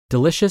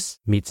Delicious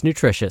meets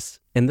nutritious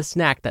in the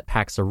snack that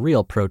packs a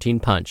real protein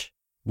punch.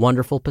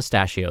 Wonderful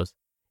Pistachios.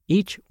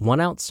 Each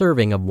 1-ounce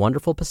serving of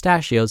Wonderful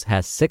Pistachios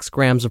has 6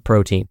 grams of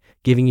protein,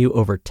 giving you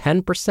over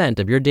 10%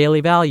 of your daily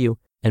value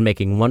and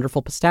making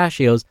Wonderful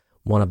Pistachios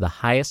one of the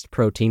highest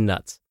protein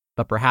nuts.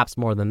 But perhaps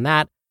more than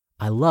that,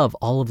 I love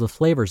all of the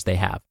flavors they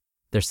have.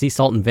 Their sea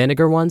salt and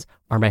vinegar ones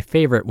are my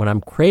favorite when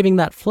I'm craving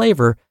that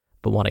flavor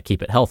but want to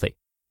keep it healthy.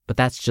 But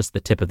that's just the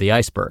tip of the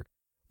iceberg.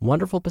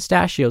 Wonderful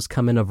Pistachios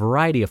come in a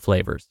variety of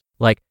flavors,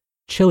 like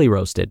chili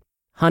roasted,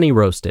 honey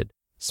roasted,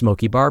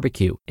 smoky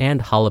barbecue,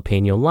 and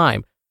jalapeno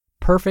lime,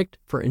 perfect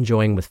for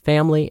enjoying with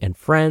family and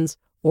friends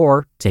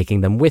or taking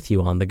them with you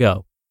on the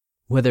go.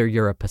 Whether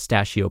you're a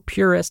pistachio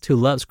purist who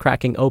loves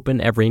cracking open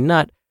every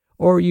nut,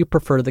 or you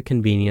prefer the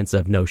convenience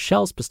of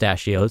no-shells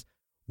pistachios,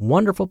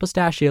 Wonderful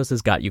Pistachios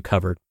has got you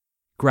covered.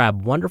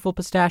 Grab Wonderful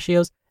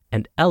Pistachios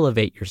and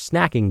elevate your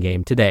snacking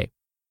game today.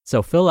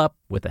 So fill up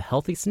with a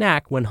healthy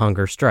snack when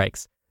hunger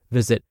strikes.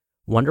 Visit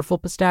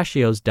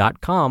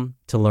wonderfulpistachios.com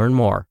to learn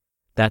more.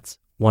 That's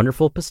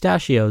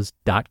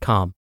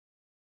wonderfulpistachios.com.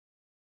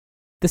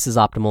 This is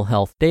Optimal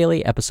Health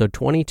Daily, episode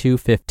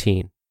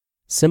 2215,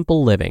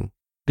 Simple Living,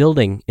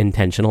 Building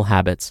Intentional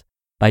Habits,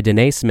 by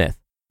Danae Smith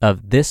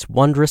of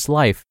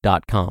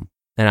thiswondrouslife.com.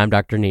 And I'm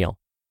Dr. Neil.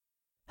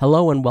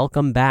 Hello and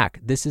welcome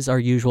back. This is our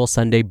usual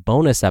Sunday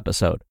bonus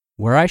episode,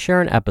 where I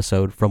share an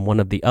episode from one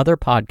of the other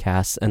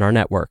podcasts in our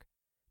network.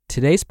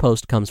 Today's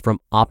post comes from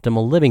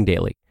Optimal Living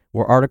Daily,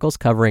 where articles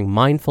covering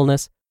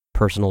mindfulness,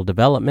 personal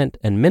development,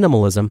 and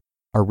minimalism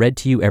are read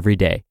to you every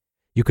day.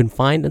 You can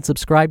find and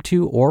subscribe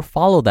to or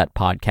follow that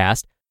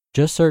podcast.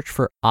 Just search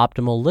for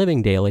Optimal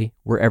Living Daily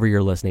wherever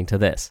you're listening to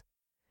this.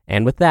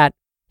 And with that,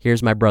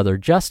 here's my brother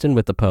Justin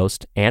with the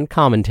post and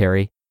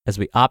commentary as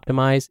we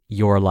optimize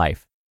your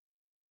life.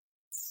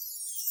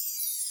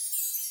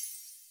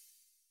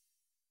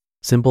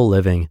 Simple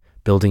Living,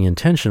 Building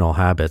Intentional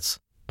Habits,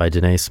 by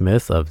Danae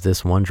Smith of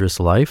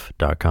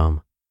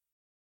thiswondrouslife.com.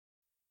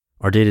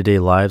 Our day-to-day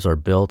lives are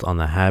built on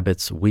the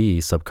habits we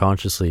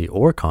subconsciously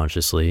or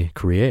consciously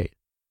create.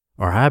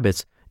 Our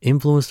habits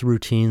influence the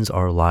routines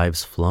our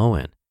lives flow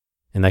in,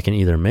 and that can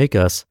either make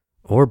us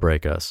or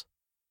break us.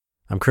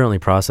 I'm currently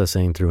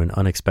processing through an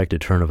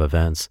unexpected turn of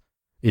events.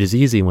 It is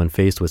easy when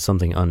faced with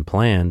something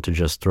unplanned to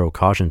just throw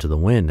caution to the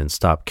wind and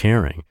stop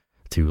caring,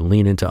 to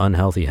lean into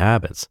unhealthy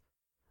habits.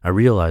 I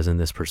realize in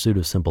this pursuit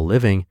of simple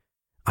living,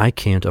 I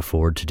can't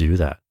afford to do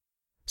that.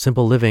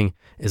 Simple living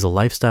is a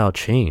lifestyle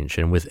change,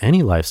 and with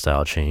any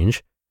lifestyle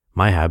change,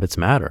 my habits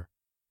matter.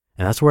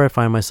 And that's where I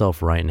find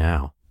myself right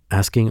now,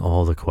 asking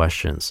all the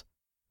questions.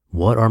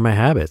 What are my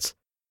habits?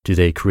 Do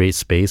they create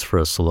space for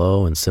a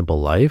slow and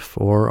simple life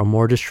or a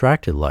more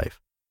distracted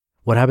life?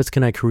 What habits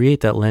can I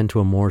create that lend to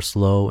a more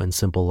slow and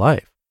simple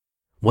life?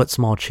 What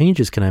small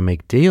changes can I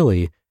make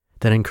daily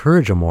that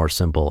encourage a more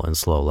simple and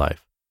slow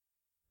life?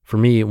 For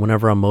me,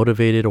 whenever I'm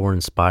motivated or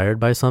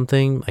inspired by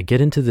something, I get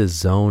into this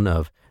zone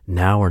of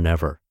now or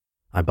never.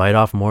 I bite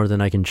off more than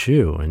I can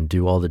chew and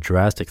do all the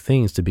drastic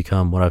things to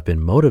become what I've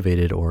been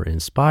motivated or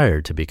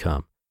inspired to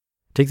become.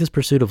 Take this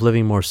pursuit of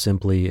living more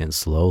simply and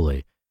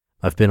slowly.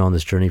 I've been on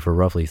this journey for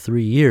roughly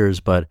 3 years,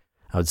 but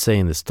I would say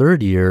in this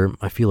 3rd year,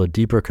 I feel a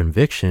deeper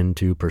conviction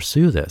to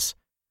pursue this.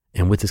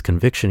 And with this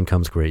conviction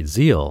comes great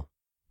zeal.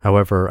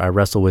 However, I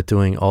wrestle with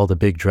doing all the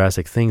big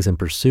drastic things in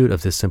pursuit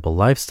of this simple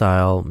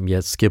lifestyle,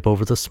 yet skip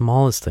over the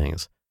smallest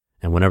things.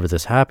 And whenever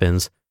this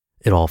happens,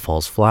 it all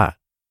falls flat.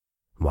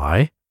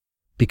 Why?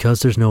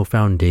 Because there's no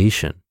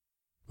foundation.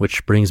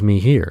 Which brings me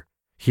here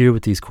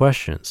with these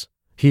questions,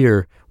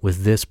 here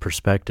with this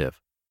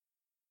perspective.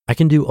 I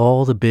can do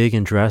all the big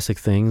and drastic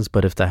things,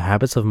 but if the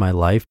habits of my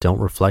life don't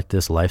reflect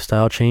this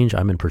lifestyle change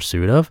I'm in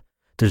pursuit of,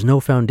 there's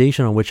no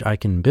foundation on which I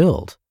can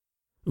build.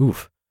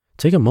 Oof,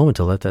 take a moment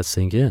to let that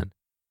sink in.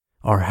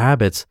 Our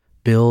habits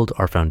build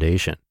our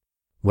foundation.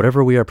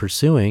 Whatever we are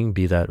pursuing,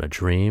 be that a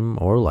dream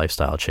or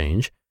lifestyle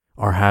change,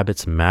 our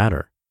habits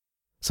matter.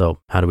 So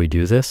how do we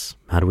do this?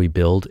 How do we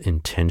build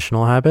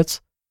intentional habits?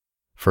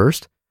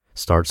 First,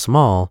 start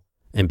small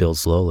and build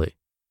slowly.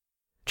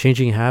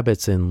 Changing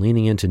habits and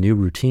leaning into new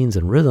routines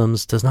and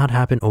rhythms does not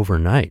happen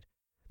overnight.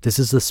 This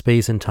is the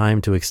space and time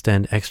to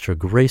extend extra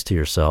grace to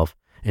yourself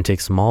and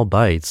take small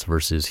bites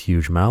versus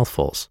huge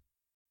mouthfuls.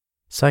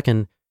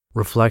 Second,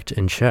 reflect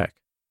and check.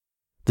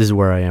 This is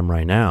where I am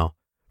right now.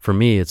 For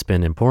me, it's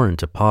been important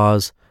to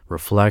pause,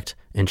 reflect,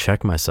 and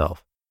check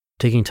myself.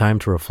 Taking time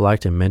to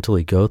reflect and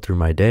mentally go through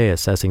my day,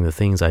 assessing the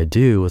things I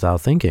do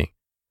without thinking.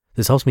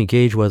 This helps me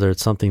gauge whether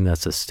it's something that's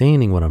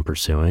sustaining what I'm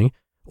pursuing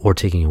or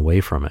taking away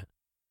from it.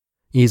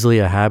 Easily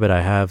a habit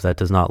I have that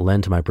does not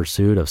lend to my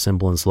pursuit of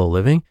simple and slow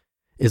living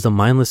is the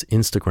mindless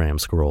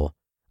Instagram scroll.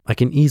 I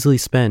can easily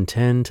spend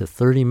 10 to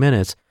 30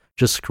 minutes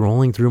just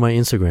scrolling through my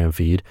Instagram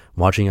feed,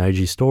 watching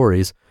IG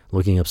stories,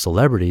 looking up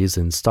celebrities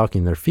and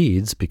stalking their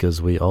feeds because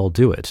we all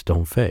do it,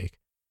 don't fake.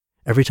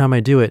 Every time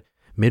I do it,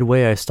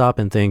 midway I stop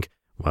and think,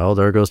 well,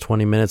 there goes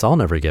 20 minutes I'll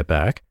never get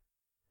back.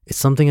 It's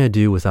something I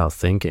do without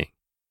thinking.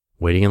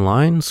 Waiting in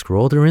line,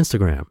 scroll through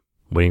Instagram.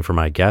 Waiting for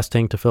my gas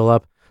tank to fill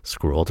up,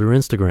 scroll through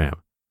Instagram.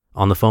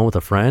 On the phone with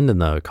a friend in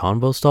the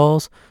convo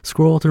stalls,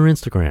 scroll through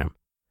Instagram.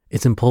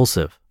 It's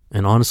impulsive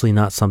and honestly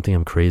not something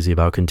I'm crazy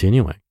about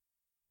continuing.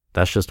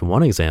 That's just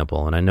one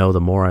example, and I know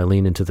the more I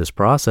lean into this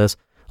process,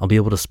 I'll be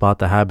able to spot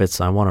the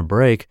habits I want to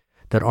break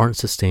that aren't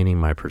sustaining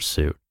my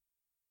pursuit.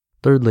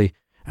 Thirdly,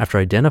 after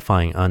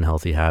identifying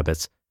unhealthy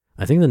habits,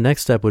 I think the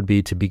next step would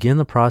be to begin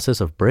the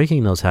process of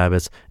breaking those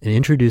habits and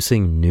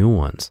introducing new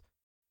ones.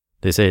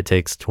 They say it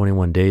takes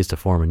 21 days to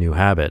form a new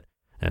habit,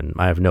 and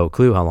I have no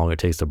clue how long it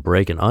takes to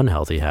break an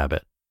unhealthy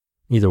habit.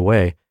 Either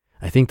way,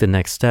 I think the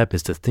next step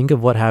is to think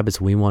of what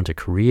habits we want to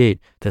create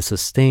that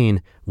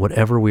sustain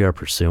whatever we are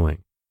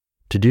pursuing.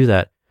 To do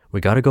that, we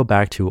got to go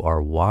back to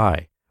our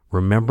why,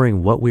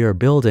 remembering what we are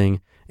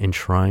building and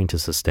trying to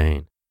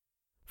sustain.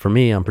 For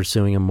me, I'm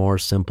pursuing a more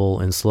simple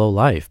and slow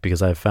life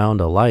because I've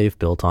found a life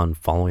built on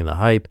following the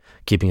hype,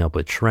 keeping up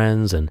with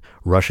trends, and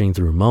rushing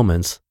through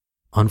moments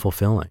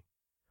unfulfilling.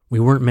 We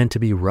weren't meant to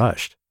be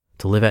rushed,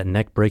 to live at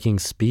neck-breaking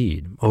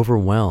speed,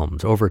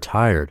 overwhelmed,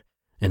 overtired,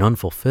 and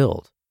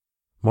unfulfilled.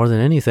 More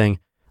than anything,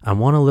 I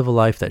want to live a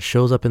life that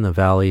shows up in the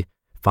valley,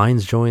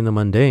 finds joy in the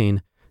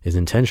mundane, is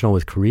intentional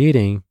with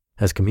creating,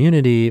 has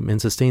community, and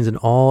sustains in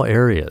all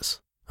areas,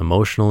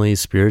 emotionally,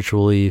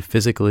 spiritually,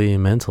 physically,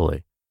 and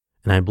mentally.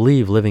 And I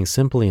believe living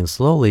simply and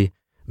slowly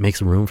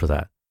makes room for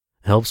that,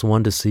 helps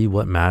one to see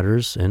what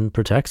matters and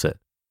protects it.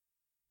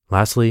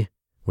 Lastly,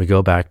 we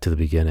go back to the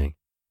beginning.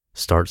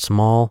 Start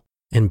small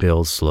and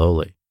build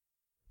slowly.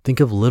 Think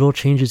of little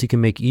changes you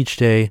can make each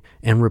day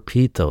and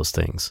repeat those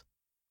things.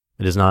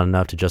 It is not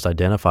enough to just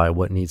identify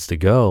what needs to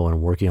go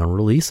and working on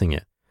releasing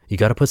it. You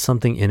got to put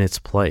something in its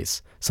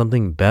place,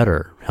 something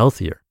better,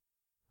 healthier.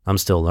 I'm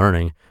still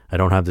learning. I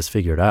don't have this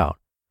figured out.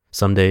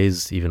 Some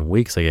days, even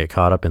weeks, I get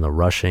caught up in the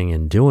rushing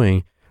and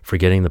doing,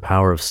 forgetting the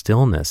power of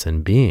stillness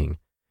and being.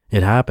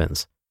 It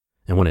happens.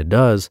 And when it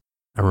does,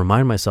 I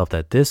remind myself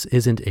that this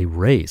isn't a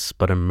race,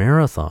 but a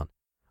marathon.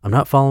 I'm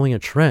not following a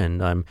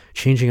trend. I'm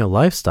changing a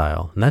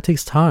lifestyle, and that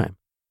takes time.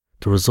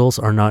 The results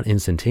are not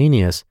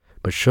instantaneous,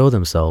 but show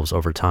themselves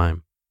over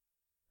time.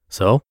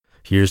 So,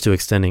 here's to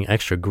extending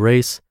extra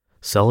grace,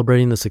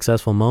 celebrating the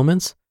successful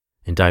moments,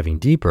 and diving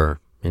deeper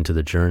into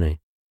the journey.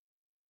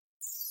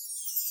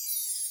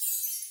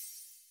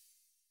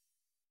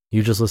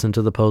 You just listened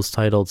to the post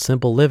titled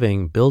Simple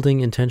Living,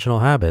 Building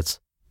Intentional Habits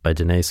by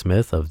Danae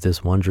Smith of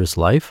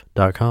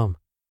thiswondrouslife.com.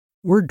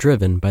 We're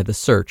driven by the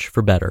search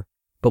for better,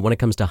 but when it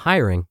comes to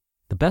hiring,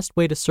 the best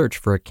way to search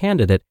for a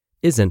candidate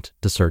isn't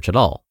to search at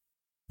all.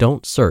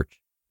 Don't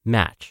search,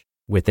 match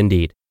with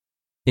Indeed.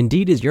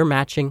 Indeed is your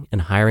matching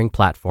and hiring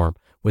platform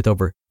with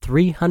over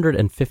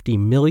 350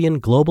 million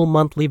global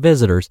monthly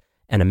visitors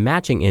and a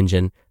matching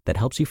engine that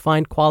helps you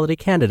find quality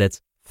candidates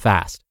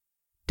fast.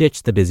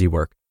 Ditch the busy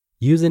work.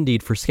 Use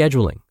Indeed for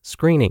scheduling,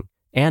 screening,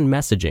 and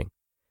messaging.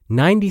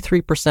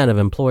 93% of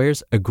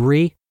employers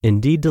agree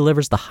Indeed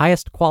delivers the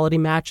highest quality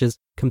matches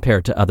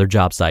compared to other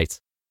job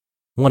sites.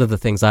 One of the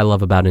things I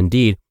love about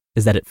Indeed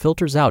is that it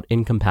filters out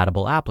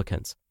incompatible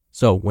applicants.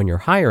 So when you're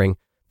hiring,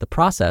 the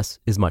process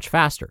is much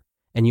faster,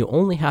 and you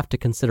only have to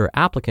consider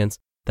applicants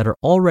that are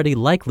already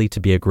likely to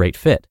be a great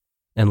fit.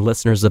 And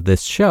listeners of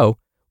this show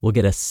will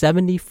get a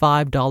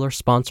 $75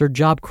 sponsored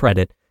job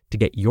credit to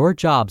get your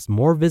jobs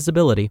more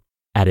visibility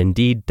at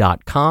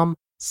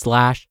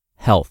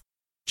Indeed.com/health.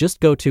 Just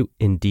go to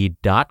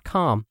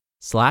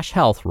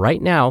Indeed.com/health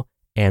right now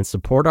and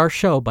support our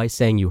show by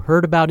saying you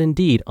heard about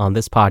Indeed on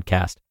this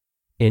podcast.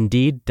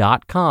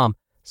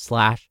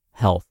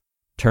 Indeed.com/health.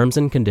 Terms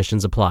and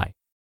conditions apply.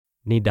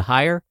 Need to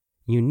hire?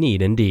 You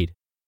need Indeed.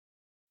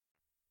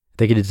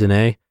 Thank you to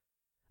Danae.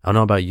 I don't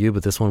know about you,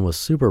 but this one was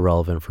super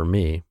relevant for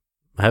me.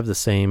 I have the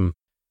same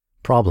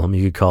problem,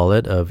 you could call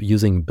it, of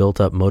using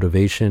built-up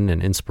motivation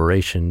and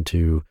inspiration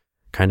to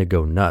kind of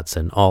go nuts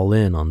and all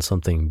in on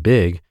something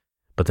big,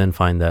 but then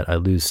find that I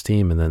lose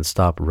steam and then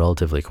stop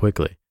relatively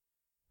quickly.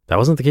 That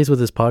wasn't the case with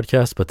this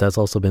podcast, but that's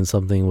also been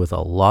something with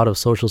a lot of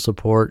social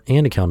support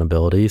and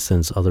accountability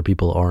since other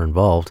people are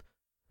involved.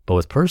 But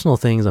with personal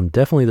things, I'm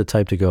definitely the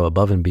type to go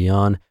above and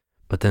beyond,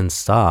 but then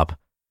stop,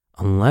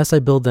 unless I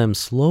build them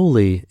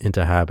slowly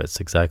into habits,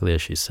 exactly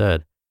as she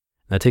said.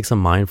 That takes some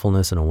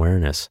mindfulness and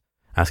awareness,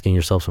 asking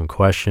yourself some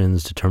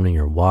questions, determining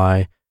your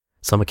why,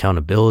 some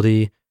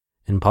accountability,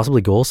 and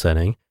possibly goal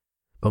setting,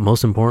 but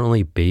most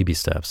importantly, baby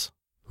steps.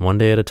 One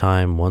day at a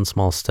time, one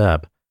small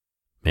step,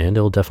 and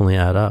it'll definitely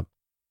add up.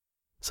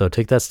 So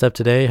take that step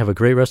today, have a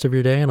great rest of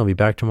your day, and I'll be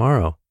back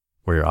tomorrow,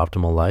 where your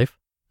optimal life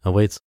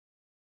awaits.